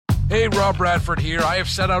Hey, Rob Bradford here. I have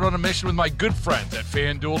set out on a mission with my good friends at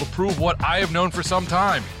FanDuel to prove what I have known for some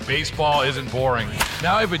time. Baseball isn't boring.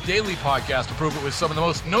 Now I have a daily podcast to prove it with some of the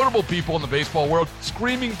most notable people in the baseball world,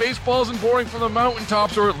 screaming baseball isn't boring from the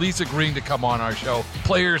mountaintops, or at least agreeing to come on our show.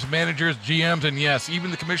 Players, managers, GMs, and yes, even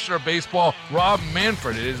the commissioner of baseball, Rob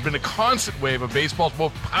Manfred. It has been a constant wave of baseball's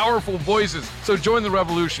most powerful voices. So join the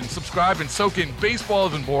revolution. Subscribe and soak in Baseball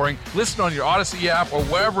Isn't Boring. Listen on your Odyssey app or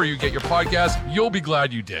wherever you get your podcasts. You'll be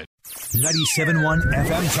glad you did. 97.1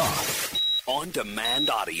 FM Talk. On-demand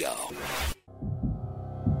audio.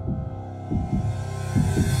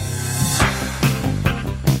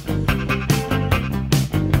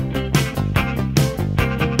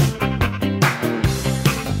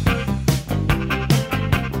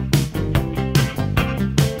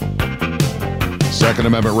 Second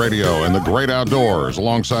Amendment Radio and the Great Outdoors.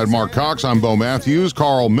 Alongside Marc Cox, I'm Bo Matthews.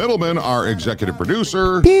 Carl Middleman, our executive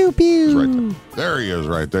producer. Pew Pew. Right there he is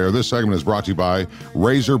right there. This segment is brought to you by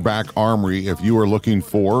Razorback Armory. If you are looking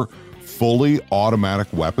for fully automatic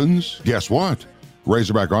weapons, guess what?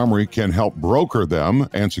 Razorback Armory can help broker them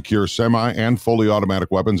and secure semi and fully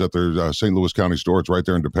automatic weapons at their St. Louis County store. It's right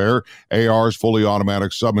there in Des Peres. ARs, fully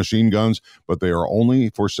automatic submachine guns, but they are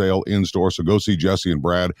only for sale in store. So go see Jesse and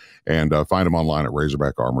Brad and find them online at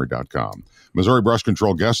RazorbackArmory.com. Missouri Brush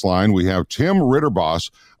Control guest line. We have Tim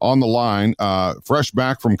Ridderbos on the line, fresh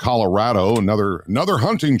back from Colorado. Another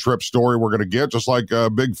hunting trip story we're going to get, just like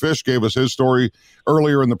Big Fish gave us his story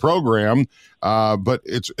earlier in the program. But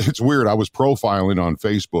it's weird. I was profiling on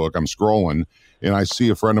Facebook. I'm scrolling, and I see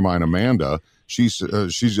a friend of mine, Amanda. She's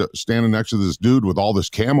standing next to this dude with all this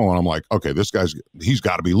camo, and I'm like, okay, he's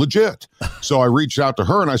got to be legit. So I reached out to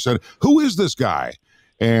her, and I said, who is this guy?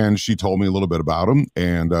 And she told me a little bit about him.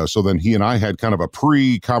 And so then he and I had kind of a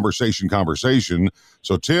pre-conversation.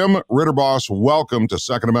 So Tim Ridderbos, welcome to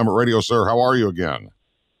Second Amendment Radio, sir. How are you again?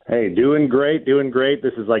 Hey, doing great.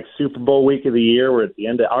 This is like Super Bowl week of the year. We're at the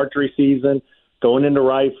end of archery season, going into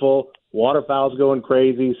rifle. Waterfowl's going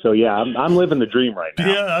crazy. So, yeah, I'm living the dream right now.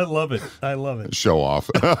 Yeah, I love it. Show off.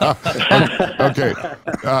 Okay.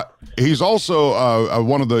 He's also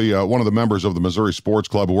one of the members of the Missouri Sports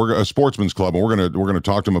Club. We're a Sportsman's Club, and we're gonna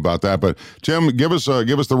talk to him about that. But Tim, give us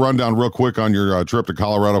the rundown real quick on your trip to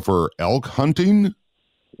Colorado for elk hunting.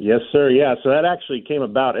 Yes, sir. Yeah. So that actually came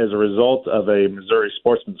about as a result of a Missouri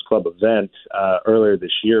Sportsman's Club event earlier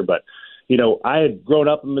this year. But I had grown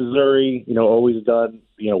up in Missouri. Always done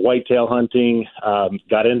whitetail hunting.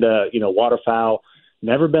 Got into waterfowl.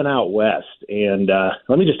 Never been out west. And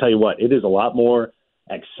let me just tell you what, it is a lot more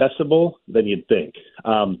accessible than you'd think.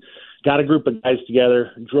 Got a group of guys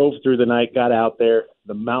together, drove through the night, got out there.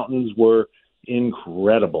 The mountains were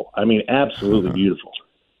incredible. I mean, absolutely beautiful.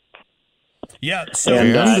 Yeah. So,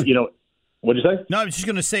 what'd you say? No, I was just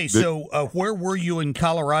going to say, where were you in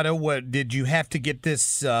Colorado? What did you have to get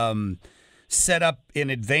this set up in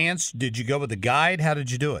advance? Did you go with a guide? How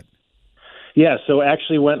did you do it? Yeah, so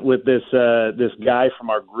actually went with this guy from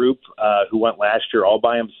our group who went last year all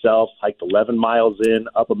by himself, hiked 11 miles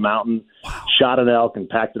up a mountain, shot an elk, and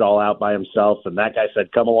packed it all out by himself. And that guy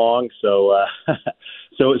said, "Come along." So,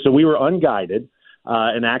 so we were unguided.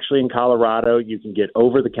 And actually in Colorado, you can get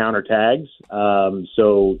over-the-counter tags.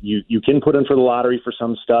 So you can put in for the lottery for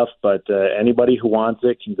some stuff, but anybody who wants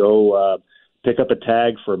it can go pick up a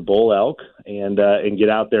tag for a bull elk and get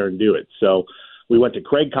out there and do it. So we went to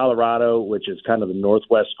Craig, Colorado, which is kind of the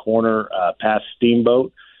northwest corner past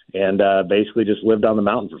Steamboat, and basically just lived on the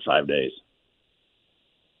mountain for 5 days.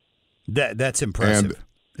 That's impressive.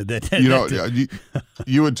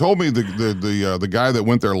 You had told me the guy that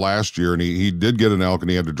went there last year, and he did get an elk, and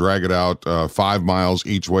he had to drag it out 5 miles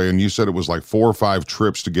each way, and you said it was like 4 or 5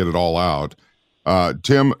 trips to get it all out.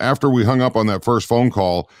 Tim, after we hung up on that first phone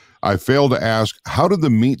call, I failed to ask, how did the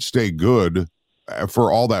meat stay good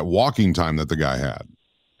for all that walking time that the guy had?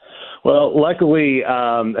 Well, luckily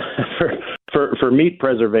for meat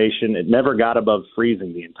preservation, it never got above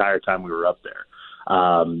freezing the entire time we were up there.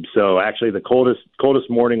 So actually the coldest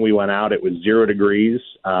morning we went out, it was 0 degrees.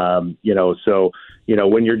 So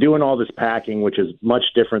when you're doing all this packing, which is much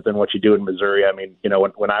different than what you do in Missouri. I mean,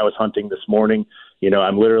 when I was hunting this morning,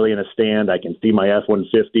 I'm literally in a stand. I can see my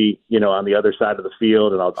F-150, on the other side of the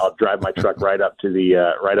field, and I'll drive my truck right up to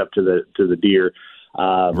the deer.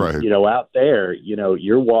 Right. Out there,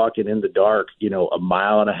 you're walking in the dark, a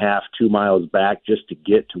mile and a half, 2 miles back just to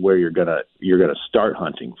get to where you're gonna start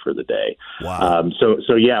hunting for the day. Wow.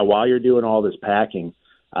 So yeah, while you're doing all this packing,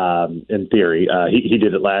 in theory, he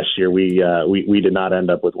did it last year. We did not end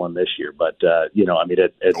up with one this year, but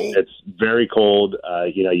it's very cold.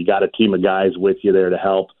 You got a team of guys with you there to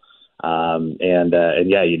help. And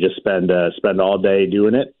yeah, you just spend all day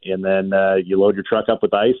doing it, and then you load your truck up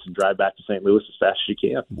with ice and drive back to St. Louis as fast as you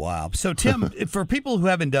can. Wow. So, Tim, for people who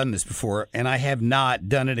haven't done this before, and I have not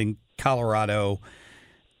done it in Colorado,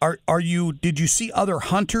 did you see other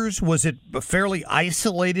hunters? Was it fairly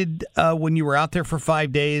isolated when you were out there for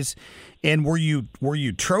 5 days? And were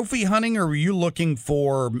you trophy hunting, or were you looking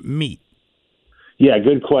for meat? Yeah,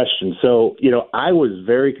 good question. So, I was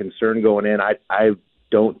very concerned going in. I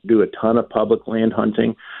don't do a ton of public land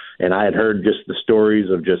hunting, and I had heard just the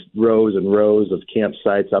stories of just rows and rows of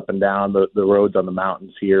campsites up and down the roads on the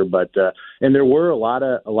mountains here. But and there were a lot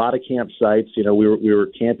of campsites. We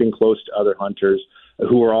were camping close to other hunters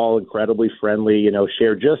who were all incredibly friendly.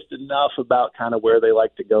 Share just enough about kind of where they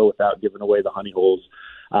like to go without giving away the honey holes.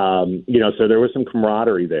 So there was some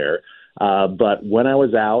camaraderie there. But when I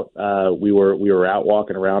was out, we were out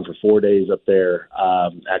walking around for 4 days up there,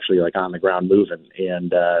 actually like on the ground moving.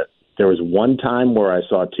 And there was one time where I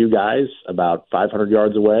saw two guys about 500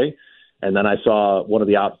 yards away, and then I saw one of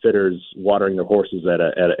the outfitters watering their horses at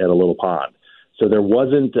a little pond. So there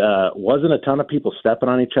wasn't a ton of people stepping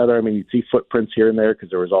on each other. I mean, you'd see footprints here and there because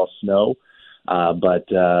there was all snow. But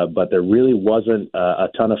there really wasn't a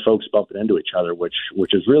ton of folks bumping into each other, which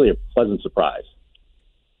is really a pleasant surprise.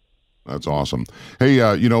 That's awesome. Hey,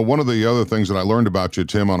 one of the other things that I learned about you,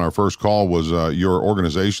 Tim, on our first call was your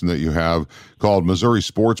organization that you have called Missouri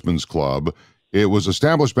Sportsman's Club. It was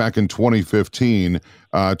established back in 2015.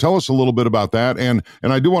 Tell us a little bit about that. And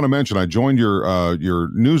I do want to mention, I joined your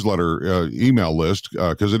newsletter email list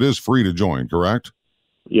because it is free to join, correct?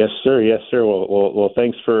 Yes, sir. Yes, sir. Well,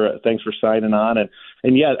 thanks for signing on.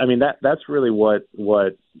 And yeah, I mean, that's really what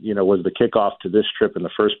was the kickoff to this trip in the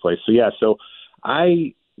first place. So yeah, so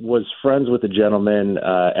I was friends with a gentleman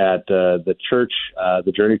at the church,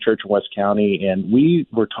 the Journey Church in West County, and we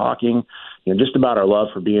were talking, just about our love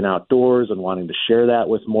for being outdoors and wanting to share that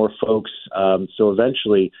with more folks. So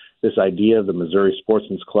eventually, this idea of the Missouri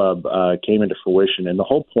Sportsman's Club came into fruition, and the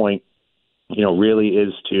whole point, really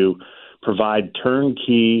is to provide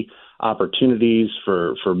turnkey opportunities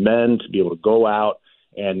for men to be able to go out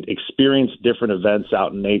and experience different events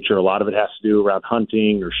out in nature. A lot of it has to do around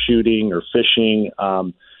hunting or shooting or fishing.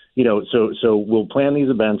 So we'll plan these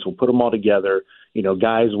events. We'll put them all together.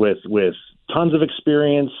 Guys with tons of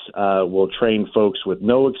experience. We'll train folks with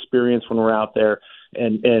no experience when we're out there.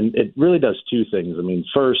 And it really does two things. I mean,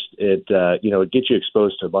 first, it gets you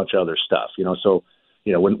exposed to a bunch of other stuff.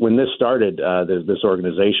 When this started, this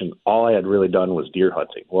organization, all I had really done was deer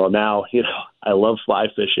hunting. Well, now, I love fly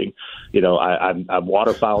fishing. I'm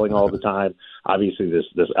waterfowling all the time. Obviously, this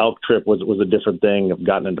elk trip was a different thing. I've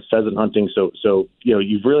gotten into pheasant hunting. So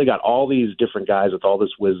you've really got all these different guys with all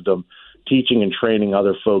this wisdom, teaching and training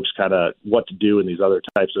other folks kind of what to do in these other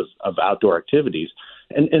types of outdoor activities.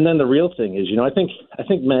 And then the real thing is, I think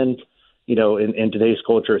men, in today's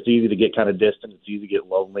culture, it's easy to get kind of distant. It's easy to get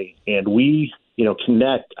lonely. And we,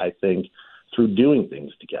 connect, I think, through doing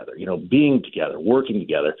things together, being together, working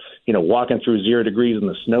together, walking through 0 degrees in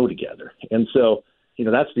the snow together. And so,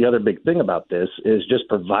 that's the other big thing about this is just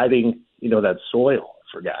providing, that soil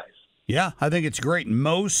for guys. Yeah, I think it's great.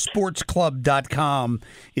 MoSportsClub.com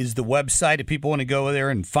is the website if people want to go there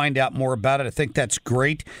and find out more about it. I think that's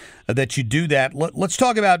great that you do that. Let's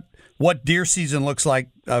talk about what deer season looks like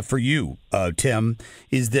for you, Tim.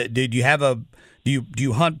 Do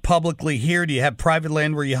you hunt publicly here? Do you have private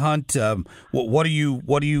land where you hunt? What are you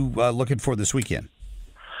looking for this weekend?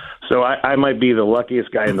 So I might be the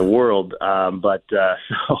luckiest guy in the world, but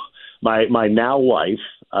so my now wife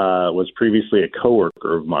was previously a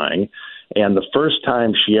coworker of mine, and the first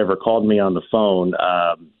time she ever called me on the phone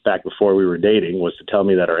back before we were dating was to tell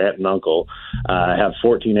me that her aunt and uncle have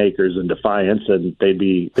 14 acres in Defiance, and they'd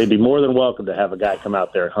be more than welcome to have a guy come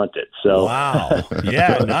out there and hunt it. So wow,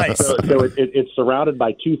 yeah, nice. So it's surrounded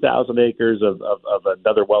by 2,000 acres of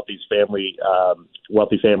another wealthy family's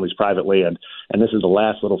private land, and this is the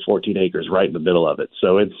last little 14 acres right in the middle of it.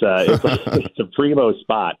 So it's a primo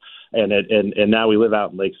spot. And now we live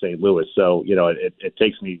out in Lake St. Louis, so it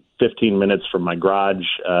takes me 15 minutes from my garage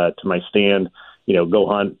to my stand. Go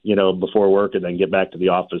hunt before work, and then get back to the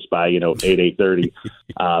office by 8:30.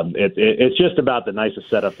 It's just about the nicest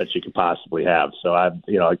setup that you could possibly have. So I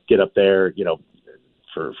get up there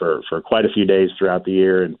for quite a few days throughout the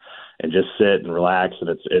year and just sit and relax,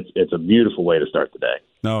 and it's a beautiful way to start the day.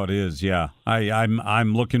 No, it is. Yeah,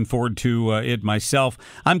 I'm looking forward to it myself.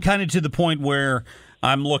 I'm kind of to the point where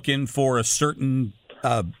I'm looking for a certain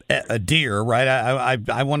a deer, right?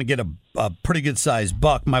 I want to get a pretty good sized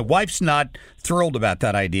buck. My wife's not thrilled about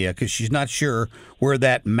that idea because she's not sure where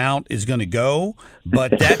that mount is going to go.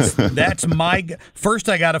 But that's my first.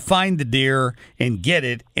 I got to find the deer and get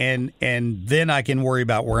it, and then I can worry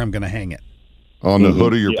about where I'm going to hang it. On the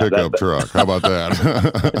hood of your pickup truck. How about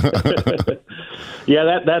that?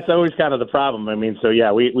 Yeah, that's always kind of the problem. I mean, so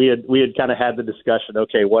yeah, we had kind of had the discussion.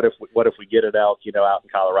 Okay, what if we get an elk, out in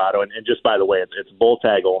Colorado? And just by the way, it's bull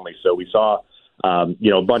tag only. So we saw, a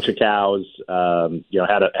bunch of cows,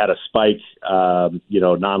 had a spike,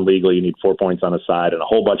 non-legal. You need 4 points on the side, and a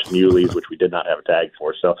whole bunch of muleys, which we did not have a tag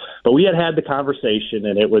for. So, but we had the conversation,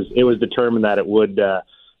 and it was determined that it would.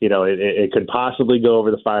 It could possibly go over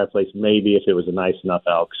the fireplace maybe if it was a nice enough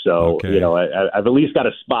elk. So, okay. I've at least got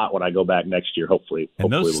a spot when I go back next year, hopefully.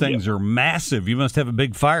 And those things are massive. You must have a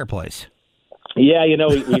big fireplace. Yeah,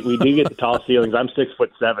 we do get the tall ceilings. I'm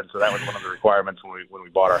 6'7", so that was one of the requirements when we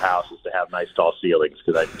bought our house is to have nice tall ceilings.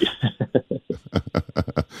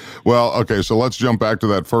 Well, okay, so let's jump back to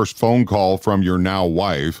that first phone call from your now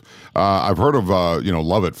wife. I've heard of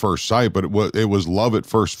love at first sight, but it was love at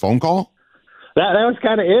first phone call? That was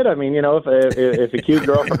kind of it. I mean, if a cute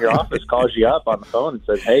girl from your office calls you up on the phone and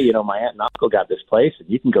says, "Hey, my aunt and uncle got this place, and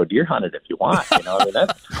you can go deer hunt it if you want,"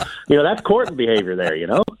 that's courting behavior there,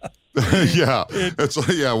 Yeah, it's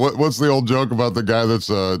what's the old joke about the guy that's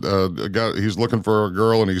a guy? He's looking for a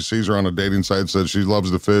girl and he sees her on a dating site. Says she loves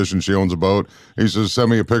to fish and she owns a boat. He says,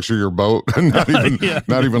 "Send me a picture of your boat." not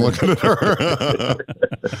even looking at her.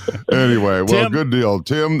 Anyway, well, Tim. Good deal,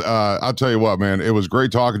 Tim. I'll tell you what, man. It was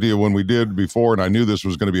great talking to you when we did before, and I knew this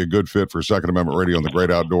was going to be a good fit for Second Amendment Radio and the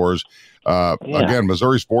Great Outdoors. Again,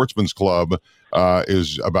 Missouri Sportsman's Club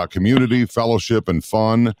is about community, fellowship, and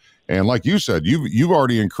fun. And like you said, you've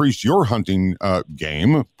already increased your hunting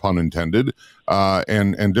game, pun intended,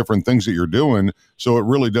 and different things that you're doing. So it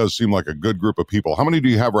really does seem like a good group of people. How many do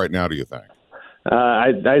you have right now, do you think?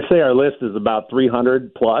 I say our list is about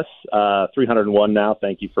 300 plus, 301 now.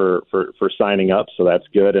 Thank you for signing up. So that's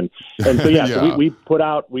good. And so, So we put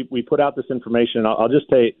out this information. I'll just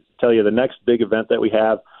tell you the next big event that we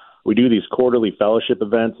have. We do these quarterly fellowship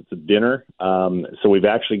events. It's a dinner. So we've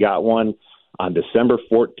actually got one on December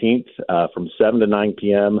 14th from 7 to 9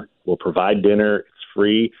 p.m. We'll provide dinner. It's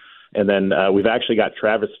free. And then we've actually got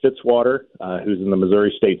Travis Fitzwater, who's in the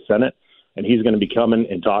Missouri State Senate, and he's going to be coming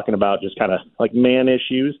and talking about just kind of like man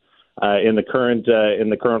issues in the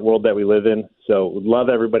current world that we live in. So we'd love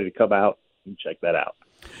everybody to come out and check that out.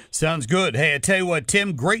 Sounds good. Hey, I tell you what,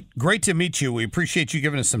 Tim, great to meet you. We appreciate you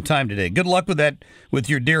giving us some time today. Good luck with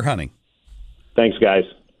your deer hunting. Thanks, guys.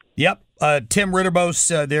 Yep. Tim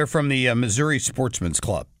Ridderbos there from the Missouri Sportsman's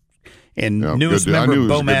Club. And newest member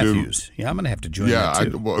Bo Matthews. Yeah, I'm going to have to join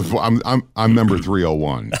that too. I'm member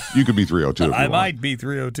 301. You could be 302. I might be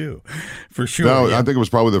 302 for sure. No, yeah. I think it was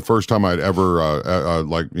probably the first time I'd ever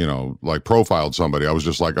profiled somebody. I was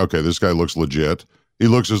just like, okay, this guy looks legit. He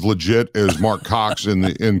looks as legit as Marc Cox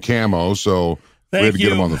in camo. So we had to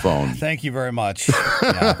get him on the phone. Thank you very much.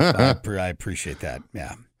 Yeah, I appreciate that.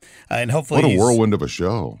 Yeah, and hopefully what a whirlwind of a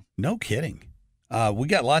show. No kidding. We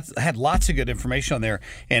had lots of good information on there,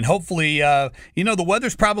 and hopefully, the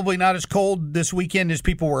weather's probably not as cold this weekend as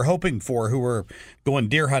people were hoping for who were going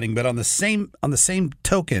deer hunting. But on the same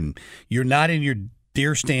token, you're not in your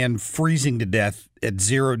deer stand freezing to death at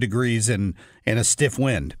 0 degrees and a stiff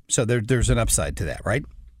wind. So there's an upside to that, right?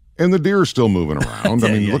 And the deer are still moving around.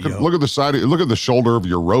 Look at the side. Look at the shoulder of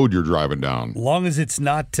your road you're driving down. Long as it's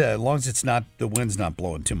not, the wind's not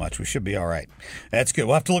blowing too much, we should be all right. That's good.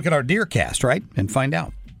 We'll have to look at our deer cast, right, and find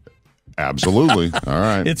out. Absolutely. All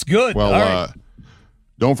right. It's good. Well, all right.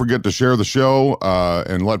 Don't forget to share the show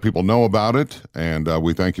and let people know about it. And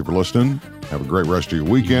we thank you for listening. Have a great rest of your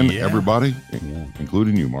weekend, everybody,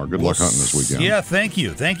 including you, Mark. Good luck hunting this weekend. Yeah, thank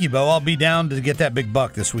you, Bo. I'll be down to get that big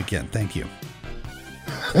buck this weekend. Thank you.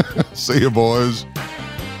 See you, boys.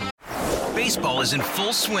 Baseball is in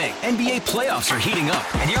full swing. NBA playoffs are heating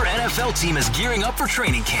up, and your NFL team is gearing up for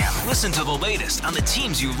training camp. Listen to the latest on the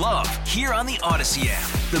teams you love here on the Odyssey app.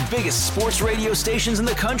 The biggest sports radio stations in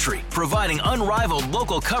the country, providing unrivaled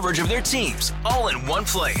local coverage of their teams, all in one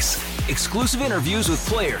place. Exclusive interviews with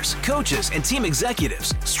players, coaches, and team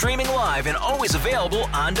executives, streaming live and always available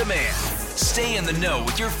on demand. Stay in the know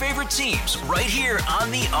with your favorite teams right here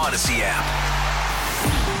on the Odyssey app.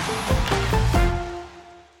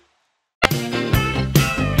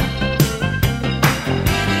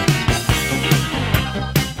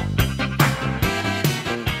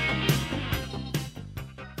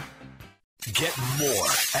 Get more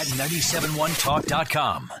at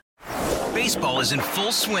 971talk.com. Baseball is in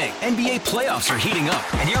full swing. NBA playoffs are heating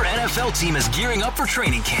up, and your NFL team is gearing up for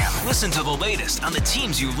training camp. Listen to the latest on the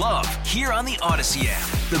teams you love here on the Odyssey app.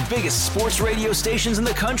 The biggest sports radio stations in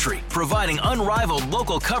the country, providing unrivaled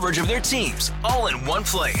local coverage of their teams, all in one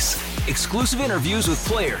place. Exclusive interviews with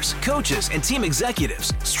players, coaches, and team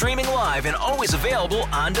executives, streaming live and always available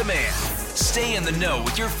on demand. Stay in the know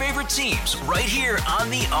with your favorite teams right here on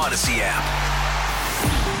the Odyssey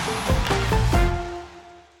app.